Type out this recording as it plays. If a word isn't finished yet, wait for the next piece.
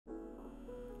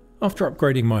After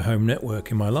upgrading my home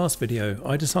network in my last video,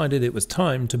 I decided it was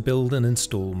time to build and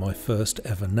install my first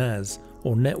ever NAS,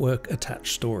 or Network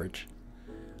Attached Storage.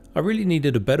 I really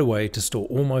needed a better way to store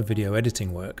all my video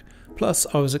editing work, plus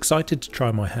I was excited to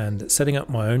try my hand at setting up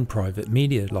my own private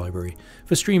media library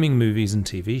for streaming movies and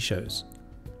TV shows.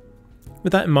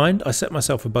 With that in mind, I set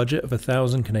myself a budget of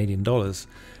 $1,000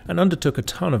 and undertook a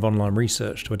ton of online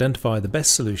research to identify the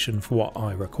best solution for what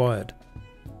I required.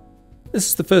 This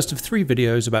is the first of 3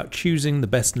 videos about choosing the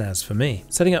best NAS for me,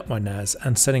 setting up my NAS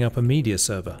and setting up a media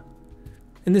server.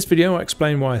 In this video I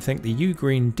explain why I think the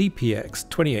UGREEN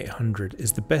DXP2800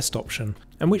 is the best option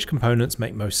and which components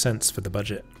make most sense for the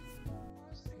budget.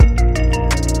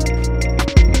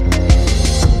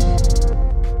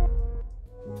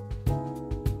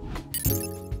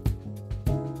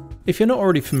 If you're not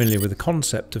already familiar with the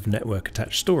concept of network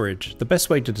attached storage, the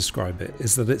best way to describe it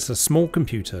is that it's a small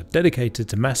computer dedicated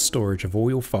to mass storage of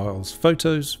all your files,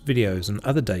 photos, videos and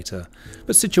other data,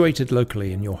 but situated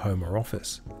locally in your home or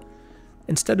office.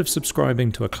 Instead of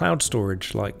subscribing to a cloud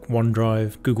storage like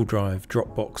OneDrive, Google Drive,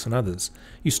 Dropbox and others,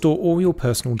 you store all your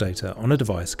personal data on a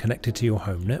device connected to your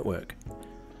home network.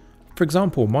 For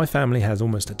example, my family has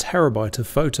almost a terabyte of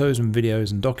photos and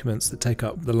videos and documents that take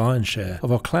up the lion's share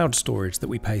of our cloud storage that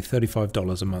we pay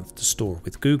 $35 a month to store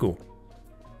with Google.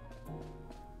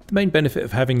 The main benefit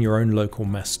of having your own local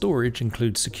mass storage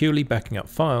includes securely backing up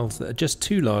files that are just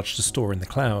too large to store in the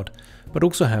cloud, but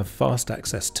also have fast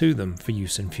access to them for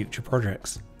use in future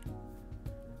projects.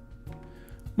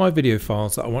 My video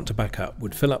files that I want to back up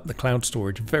would fill up the cloud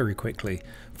storage very quickly,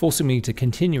 forcing me to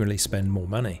continually spend more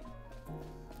money.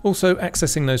 Also,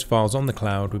 accessing those files on the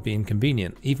cloud would be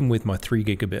inconvenient, even with my 3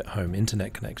 gigabit home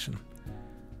internet connection.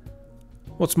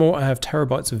 What's more, I have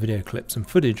terabytes of video clips and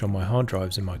footage on my hard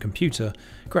drives in my computer,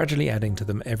 gradually adding to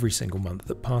them every single month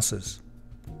that passes.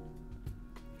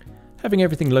 Having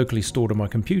everything locally stored on my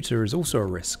computer is also a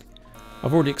risk.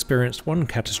 I've already experienced one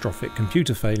catastrophic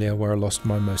computer failure where I lost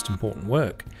my most important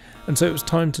work, and so it was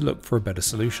time to look for a better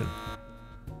solution.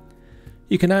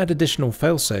 You can add additional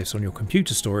failsafes on your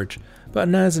computer storage, but a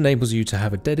NAS enables you to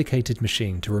have a dedicated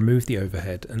machine to remove the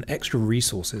overhead and extra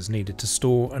resources needed to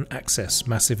store and access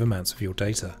massive amounts of your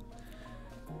data.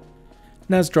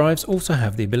 NAS drives also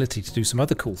have the ability to do some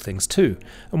other cool things too,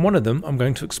 and one of them I'm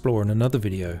going to explore in another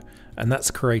video, and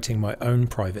that's creating my own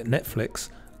private Netflix,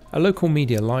 a local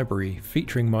media library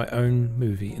featuring my own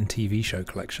movie and TV show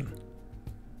collection.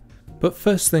 But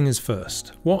first thing is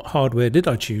first, what hardware did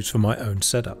I choose for my own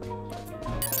setup?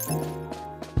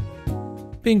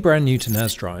 Being brand new to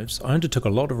NAS drives, I undertook a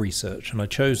lot of research and I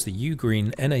chose the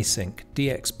UGREEN NASync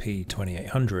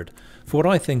DXP2800 for what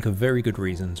I think are very good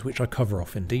reasons, which I cover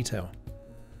off in detail.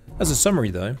 As a summary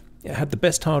though, it had the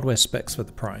best hardware specs for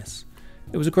the price.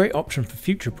 It was a great option for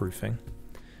future-proofing.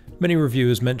 Many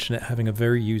reviewers mention it having a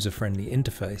very user-friendly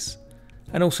interface,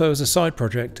 and also as a side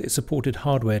project it supported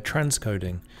hardware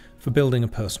transcoding for building a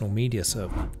personal media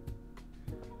server.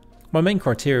 My main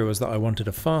criteria was that I wanted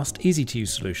a fast,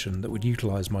 easy-to-use solution that would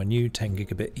utilise my new 10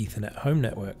 gigabit Ethernet home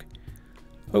network.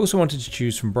 I also wanted to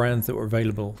choose from brands that were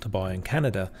available to buy in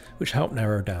Canada, which helped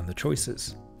narrow down the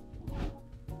choices.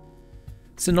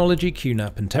 Synology,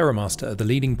 QNAP and TerraMaster are the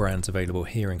leading brands available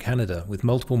here in Canada, with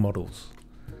multiple models.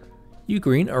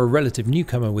 UGREEN are a relative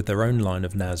newcomer with their own line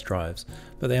of NAS drives,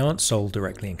 but they aren't sold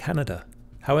directly in Canada.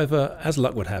 However, as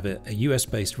luck would have it, a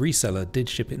US-based reseller did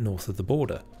ship it north of the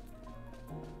border.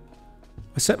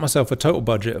 I set myself a total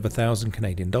budget of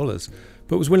 $1,000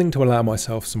 but was willing to allow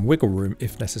myself some wiggle room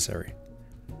if necessary.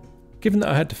 Given that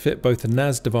I had to fit both the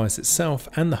NAS device itself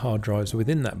and the hard drives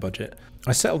within that budget,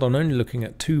 I settled on only looking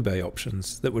at 2 bay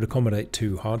options that would accommodate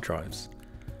 2 hard drives.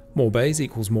 More bays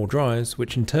equals more drives,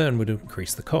 which in turn would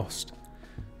increase the cost.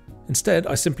 Instead,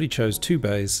 I simply chose 2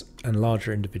 bays and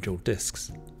larger individual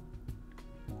disks.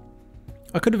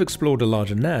 I could have explored a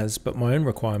larger NAS, but my own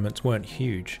requirements weren't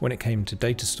huge when it came to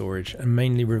data storage and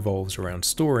mainly revolves around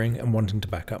storing and wanting to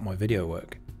back up my video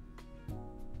work.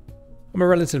 I'm a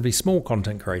relatively small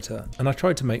content creator and I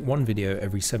try to make one video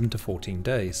every 7 to 14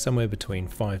 days, somewhere between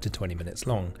 5 to 20 minutes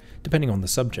long, depending on the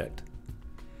subject.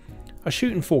 I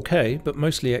shoot in 4K but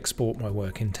mostly export my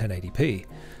work in 1080p.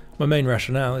 My main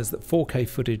rationale is that 4K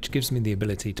footage gives me the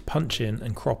ability to punch in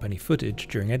and crop any footage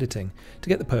during editing to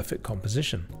get the perfect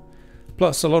composition.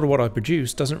 Plus, a lot of what I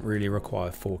produce doesn't really require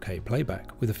 4K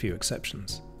playback, with a few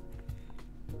exceptions.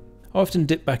 I often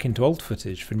dip back into old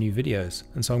footage for new videos,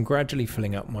 and so I'm gradually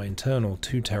filling up my internal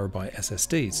 2TB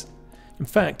SSDs. In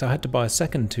fact, I had to buy a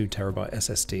second 2TB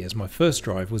SSD as my first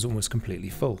drive was almost completely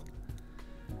full.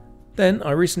 Then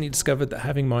I recently discovered that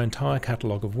having my entire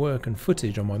catalogue of work and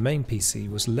footage on my main PC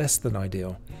was less than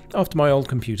ideal after my old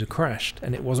computer crashed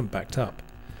and it wasn't backed up.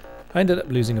 I ended up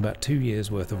losing about 2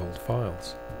 years worth of old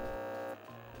files.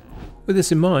 With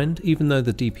this in mind, even though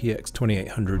the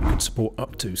DXP2800 could support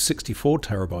up to 64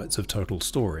 terabytes of total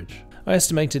storage, I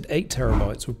estimated 8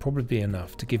 terabytes would probably be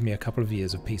enough to give me a couple of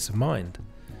years of peace of mind.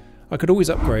 I could always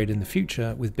upgrade in the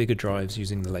future with bigger drives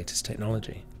using the latest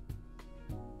technology.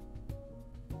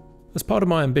 As part of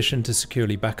my ambition to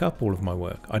securely back up all of my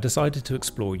work, I decided to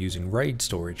explore using RAID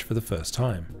storage for the first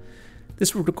time.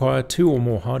 This would require 2 or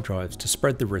more hard drives to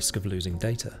spread the risk of losing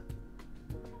data.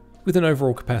 With an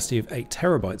overall capacity of 8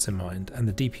 terabytes in mind and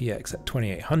the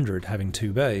DXP2800 having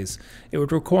 2 bays, it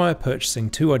would require purchasing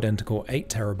 2 identical 8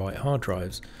 terabyte hard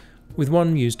drives, with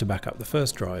one used to back up the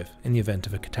first drive in the event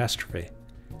of a catastrophe.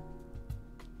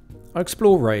 I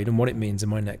explore RAID and what it means in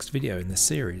my next video in this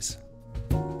series.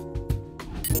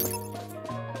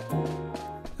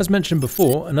 As mentioned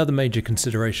before, another major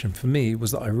consideration for me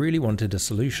was that I really wanted a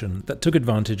solution that took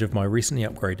advantage of my recently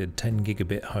upgraded 10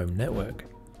 gigabit home network.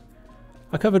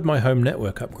 I covered my home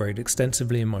network upgrade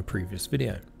extensively in my previous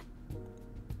video.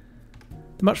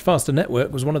 The much faster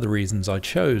network was one of the reasons I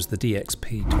chose the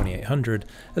DXP2800,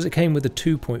 as it came with a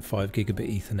 2.5 gigabit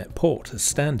Ethernet port as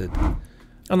standard,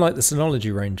 unlike the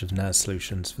Synology range of NAS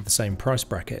solutions for the same price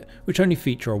bracket, which only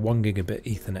feature a 1 gigabit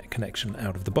Ethernet connection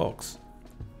out of the box.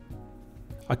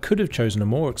 I could have chosen a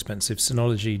more expensive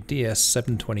Synology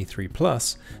DS723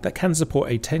 Plus that can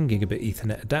support a 10 gigabit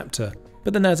Ethernet adapter,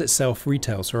 but the NAS itself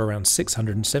retails for around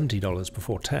 $670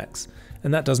 before tax,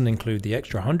 and that doesn't include the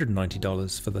extra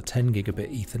 $190 for the 10 gigabit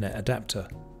Ethernet adapter.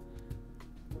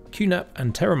 QNAP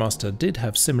and TerraMaster did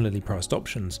have similarly priced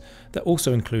options that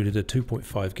also included a 2.5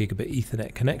 gigabit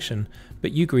Ethernet connection,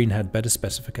 but UGREEN had better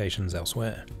specifications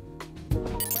elsewhere.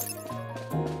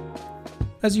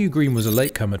 As UGREEN was a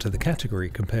latecomer to the category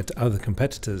compared to other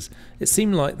competitors, it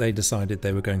seemed like they decided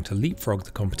they were going to leapfrog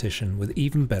the competition with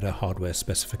even better hardware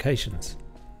specifications.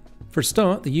 For a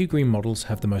start, the UGREEN models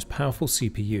have the most powerful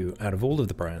CPU out of all of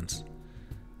the brands.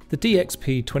 The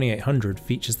DXP2800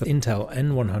 features the Intel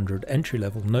N100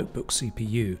 entry-level notebook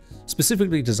CPU,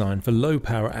 specifically designed for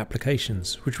low-power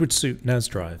applications which would suit NAS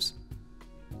drives.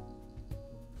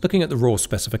 Looking at the raw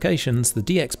specifications, the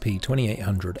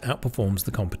DXP2800 outperforms the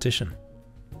competition.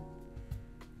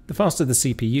 The faster the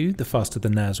CPU, the faster the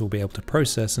NAS will be able to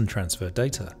process and transfer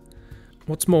data.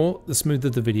 What's more, the smoother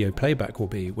the video playback will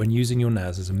be when using your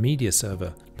NAS as a media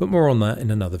server, but more on that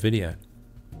in another video.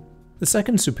 The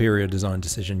second superior design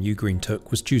decision UGREEN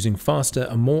took was choosing faster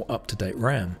and more up-to-date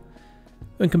RAM.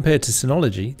 When compared to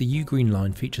Synology, the UGREEN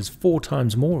line features 4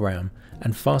 times more RAM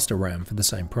and faster RAM for the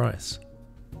same price.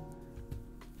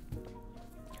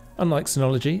 Unlike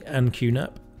Synology and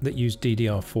QNAP that use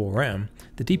DDR4 RAM,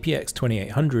 the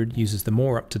DXP2800 uses the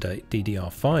more up-to-date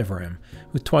DDR5 RAM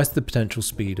with twice the potential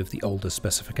speed of the older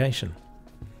specification.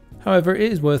 However,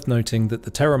 it is worth noting that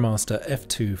the TerraMaster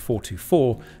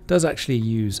F2424 does actually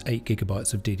use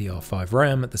 8GB of DDR5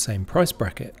 RAM at the same price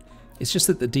bracket. It's just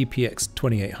that the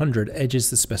DXP2800 edges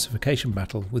the specification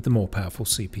battle with the more powerful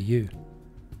CPU.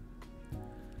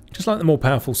 Just like the more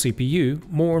powerful CPU,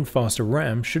 more and faster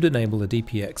RAM should enable the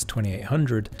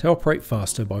DXP2800 to operate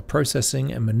faster by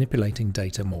processing and manipulating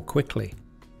data more quickly.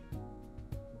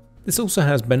 This also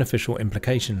has beneficial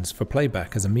implications for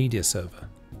playback as a media server.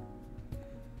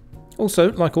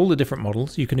 Also, like all the different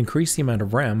models, you can increase the amount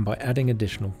of RAM by adding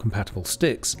additional compatible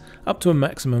sticks, up to a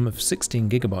maximum of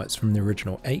 16GB from the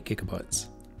original 8GB.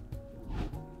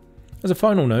 As a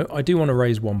final note, I do want to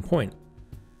raise one point.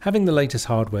 Having the latest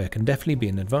hardware can definitely be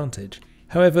an advantage.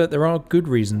 However, there are good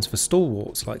reasons for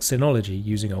stalwarts like Synology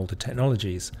using older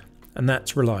technologies, and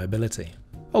that's reliability.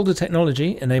 Older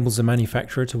technology enables the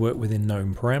manufacturer to work within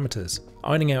known parameters,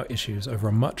 ironing out issues over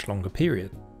a much longer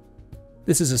period.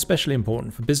 This is especially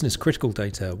important for business critical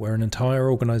data where an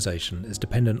entire organisation is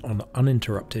dependent on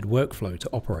uninterrupted workflow to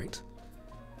operate.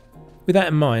 With that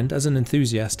in mind, as an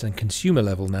enthusiast and consumer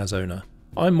level NAS owner,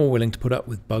 I'm more willing to put up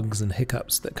with bugs and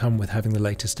hiccups that come with having the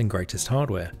latest and greatest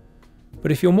hardware.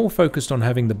 But if you're more focused on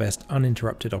having the best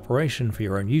uninterrupted operation for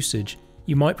your own usage,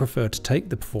 you might prefer to take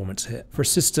the performance hit for a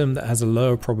system that has a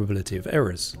lower probability of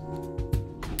errors.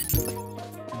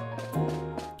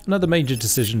 Another major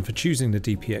decision for choosing the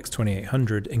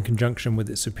DXP2800 in conjunction with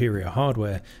its superior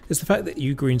hardware is the fact that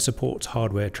UGREEN supports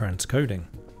hardware transcoding.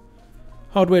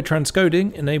 Hardware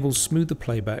transcoding enables smoother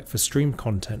playback for streamed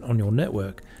content on your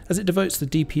network, as it devotes the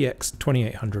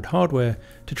DXP2800 hardware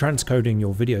to transcoding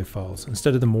your video files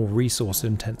instead of the more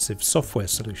resource-intensive software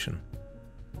solution.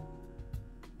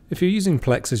 If you're using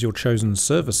Plex as your chosen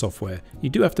server software, you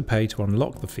do have to pay to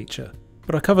unlock the feature.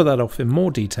 but I cover that off in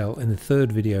more detail in the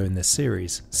third video in this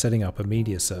series, setting up a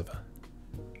media server.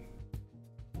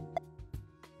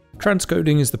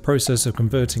 Transcoding is the process of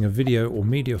converting a video or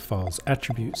media file's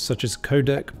attributes such as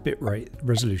codec, bitrate,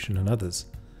 resolution and others.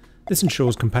 This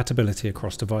ensures compatibility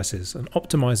across devices and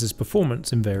optimizes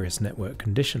performance in various network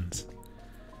conditions.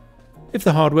 If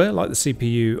the hardware, like the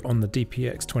CPU on the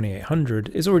DXP2800,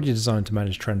 is already designed to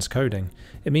manage transcoding,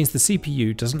 it means the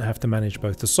CPU doesn't have to manage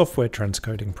both the software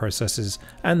transcoding processes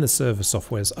and the server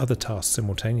software's other tasks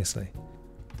simultaneously.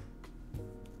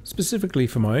 Specifically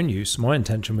for my own use, my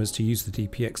intention was to use the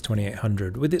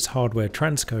DXP2800 with its hardware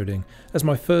transcoding as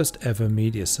my first ever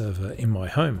media server in my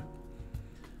home.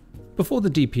 Before the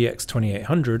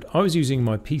DXP2800, I was using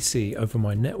my PC over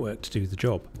my network to do the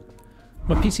job.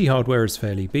 My PC hardware is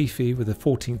fairly beefy with a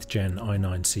 14th gen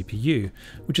i9 CPU,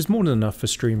 which is more than enough for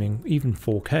streaming even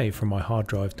 4K from my hard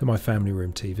drive to my family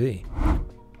room TV.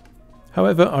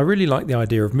 However, I really like the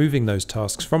idea of moving those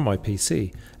tasks from my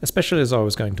PC, especially as I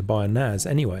was going to buy a NAS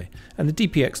anyway, and the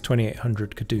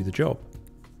DXP2800 could do the job.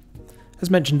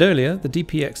 As mentioned earlier, the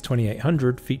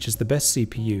DXP2800 features the best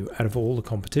CPU out of all the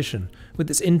competition, with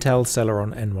its Intel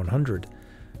Celeron N100,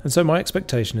 and so my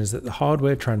expectation is that the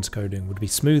hardware transcoding would be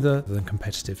smoother than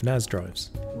competitive NAS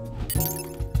drives.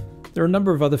 There are a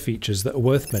number of other features that are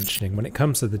worth mentioning when it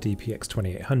comes to the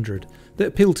DXP2800 that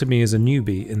appeal to me as a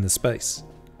newbie in the space.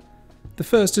 The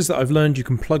first is that I've learned you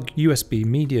can plug USB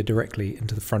media directly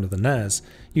into the front of the NAS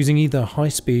using either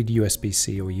high-speed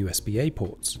USB-C or USB-A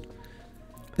ports.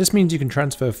 This means you can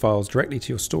transfer files directly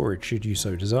to your storage should you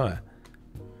so desire.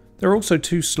 There are also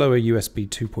two slower USB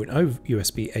 2.0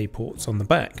 USB-A ports on the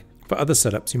back for other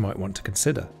setups you might want to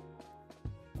consider.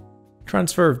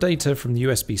 Transfer of data from the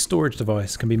USB storage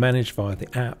device can be managed via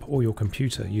the app or your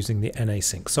computer using the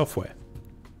NASync software.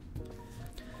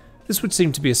 This would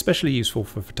seem to be especially useful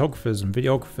for photographers and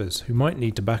videographers who might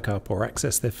need to back up or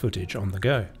access their footage on the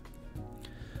go.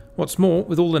 What's more,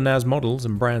 with all the NAS models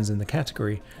and brands in the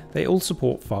category, they all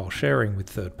support file sharing with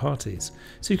third parties,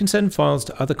 so you can send files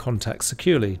to other contacts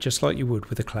securely just like you would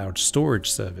with a cloud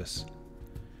storage service.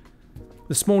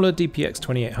 The smaller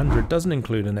DXP2800 doesn't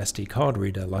include an SD card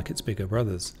reader like its bigger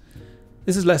brothers.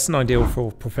 This is less than ideal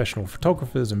for professional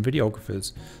photographers and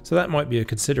videographers, so that might be a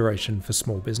consideration for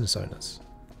small business owners.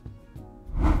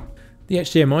 The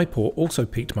HDMI port also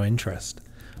piqued my interest.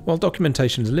 While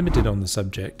documentation is limited on the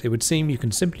subject, it would seem you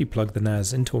can simply plug the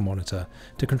NAS into a monitor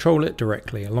to control it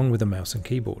directly along with a mouse and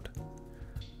keyboard.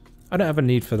 I don't have a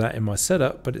need for that in my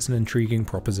setup, but it's an intriguing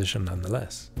proposition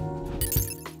nonetheless.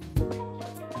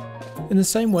 In the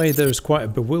same way there is quite a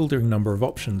bewildering number of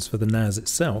options for the NAS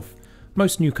itself,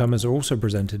 most newcomers are also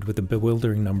presented with a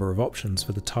bewildering number of options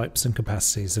for the types and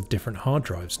capacities of different hard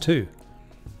drives too.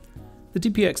 The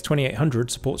DXP2800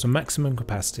 supports a maximum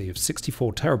capacity of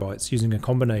 64 TB using a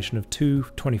combination of two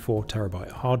 24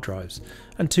 TB hard drives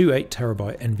and two 8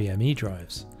 TB NVMe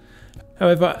drives.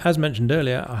 However, as mentioned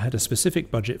earlier, I had a specific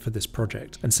budget for this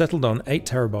project and settled on 8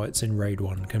 TB in RAID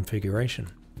 1 configuration.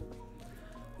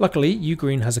 Luckily,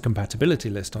 UGREEN has a compatibility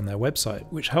list on their website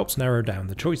which helps narrow down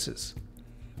the choices.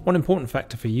 One important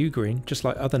factor for UGREEN, just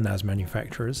like other NAS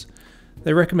manufacturers,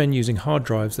 they recommend using hard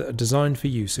drives that are designed for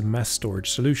use in mass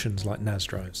storage solutions like NAS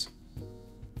drives.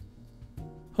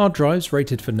 Hard drives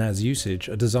rated for NAS usage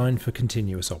are designed for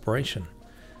continuous operation.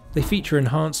 They feature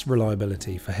enhanced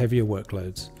reliability for heavier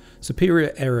workloads,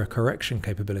 superior error correction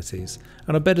capabilities,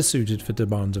 and are better suited for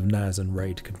demands of NAS and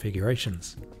RAID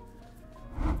configurations.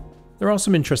 There are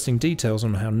some interesting details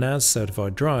on how NAS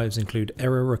certified drives include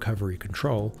error recovery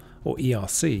control, or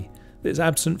ERC, that is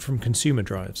absent from consumer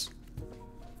drives.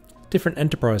 Different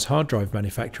enterprise hard drive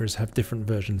manufacturers have different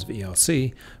versions of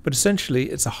ERC, but essentially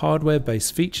it's a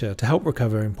hardware-based feature to help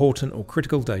recover important or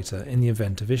critical data in the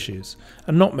event of issues,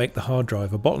 and not make the hard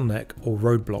drive a bottleneck or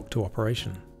roadblock to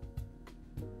operation.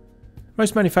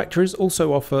 Most manufacturers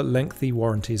also offer lengthy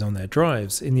warranties on their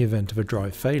drives in the event of a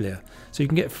drive failure, so you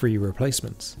can get free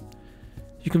replacements.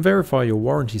 You can verify your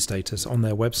warranty status on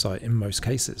their website in most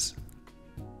cases.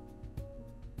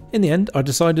 In the end, I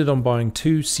decided on buying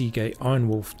two Seagate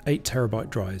Ironwolf 8 TB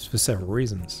drives for several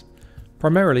reasons.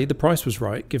 Primarily, the price was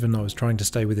right given I was trying to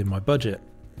stay within my budget.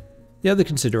 The other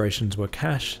considerations were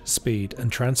cache, speed,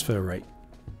 and transfer rate.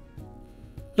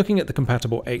 Looking at the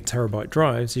compatible 8 TB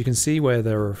drives, you can see where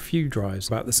there are a few drives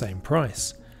about the same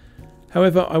price.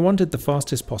 However, I wanted the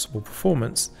fastest possible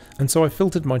performance, and so I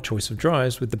filtered my choice of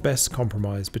drives with the best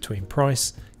compromise between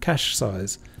price, cache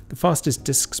size, the fastest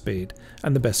disk speed,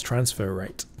 and the best transfer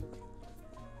rate.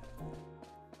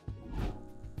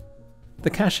 The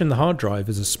cache in the hard drive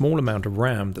is a small amount of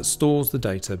RAM that stores the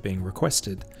data being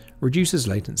requested, reduces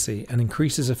latency and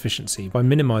increases efficiency by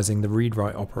minimizing the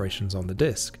read-write operations on the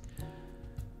disk.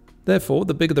 Therefore,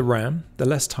 the bigger the RAM, the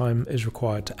less time is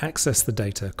required to access the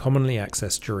data commonly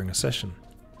accessed during a session.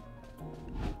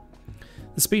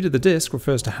 The speed of the disk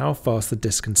refers to how fast the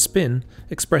disk can spin,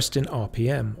 expressed in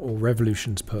RPM or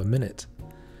revolutions per minute.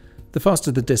 The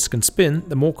faster the disk can spin,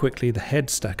 the more quickly the head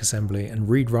stack assembly and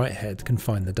read-write head can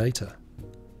find the data.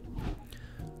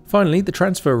 Finally, the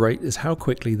transfer rate is how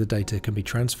quickly the data can be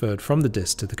transferred from the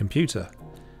disk to the computer.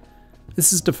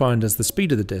 This is defined as the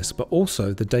speed of the disk, but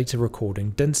also the data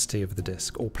recording density of the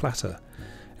disk, or platter.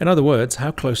 In other words,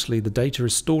 how closely the data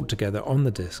is stored together on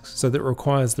the disk so that it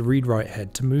requires the read-write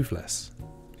head to move less.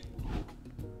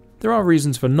 There are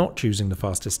reasons for not choosing the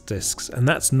fastest disks, and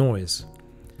that's noise.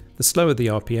 The slower the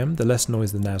RPM, the less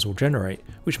noise the NAS will generate,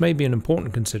 which may be an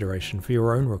important consideration for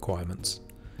your own requirements.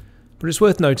 But it's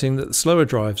worth noting that the slower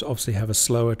drives obviously have a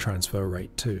slower transfer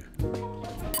rate too.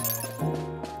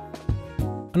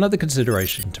 Another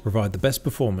consideration to provide the best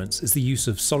performance is the use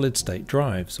of solid-state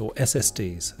drives, or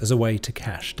SSDs, as a way to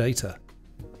cache data.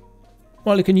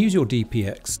 While you can use your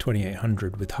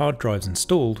DXP2800 with hard drives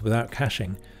installed without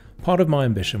caching, part of my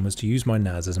ambition was to use my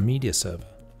NAS as a media server.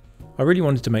 I really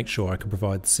wanted to make sure I could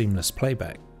provide seamless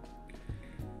playback.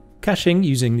 Caching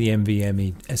using the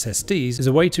NVMe SSDs is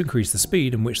a way to increase the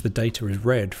speed in which the data is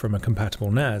read from a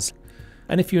compatible NAS.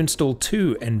 And if you install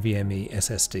two NVMe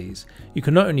SSDs, you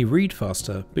can not only read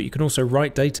faster, but you can also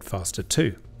write data faster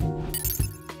too.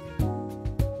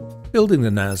 Building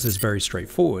the NAS is very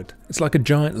straightforward. It's like a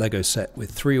giant Lego set with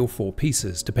 3 or 4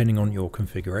 pieces depending on your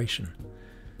configuration.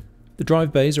 The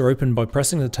drive bays are opened by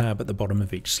pressing the tab at the bottom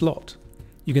of each slot.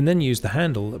 You can then use the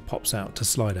handle that pops out to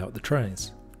slide out the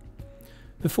trays.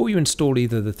 Before you install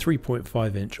either the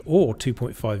 3.5 inch or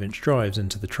 2.5 inch drives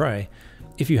into the tray,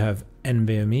 if you have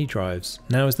NVMe drives,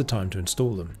 now is the time to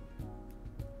install them.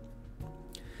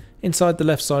 Inside the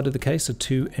left side of the case are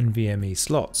 2 NVMe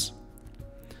slots.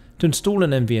 To install an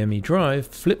NVMe drive,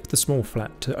 flip the small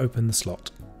flap to open the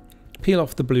slot. Peel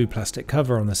off the blue plastic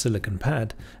cover on the silicon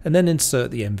pad and then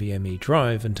insert the NVMe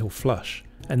drive until flush,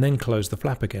 and then close the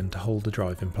flap again to hold the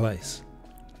drive in place.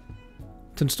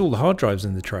 To install the hard drives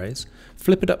in the trays,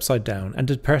 flip it upside down and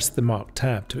depress the marked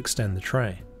tab to extend the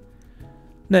tray.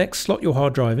 Next, slot your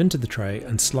hard drive into the tray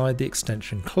and slide the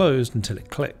extension closed until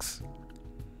it clicks.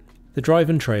 The drive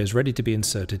and tray is ready to be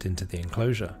inserted into the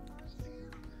enclosure.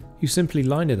 You simply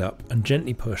line it up and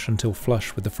gently push until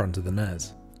flush with the front of the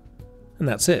NAS. And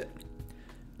that's it.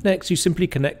 Next, you simply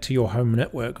connect to your home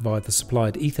network via the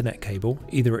supplied Ethernet cable,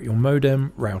 either at your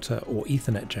modem, router or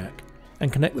Ethernet jack,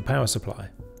 and connect the power supply.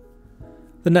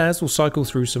 The NAS will cycle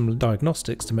through some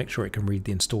diagnostics to make sure it can read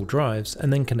the installed drives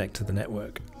and then connect to the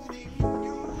network.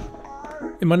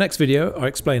 In my next video, I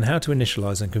explain how to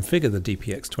initialize and configure the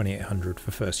DXP2800 for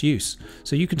first use,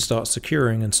 so you can start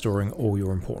securing and storing all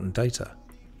your important data.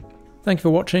 Thank you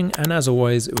for watching, and as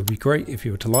always, it would be great if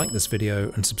you were to like this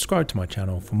video and subscribe to my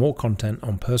channel for more content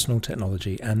on personal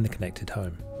technology and the connected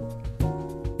home.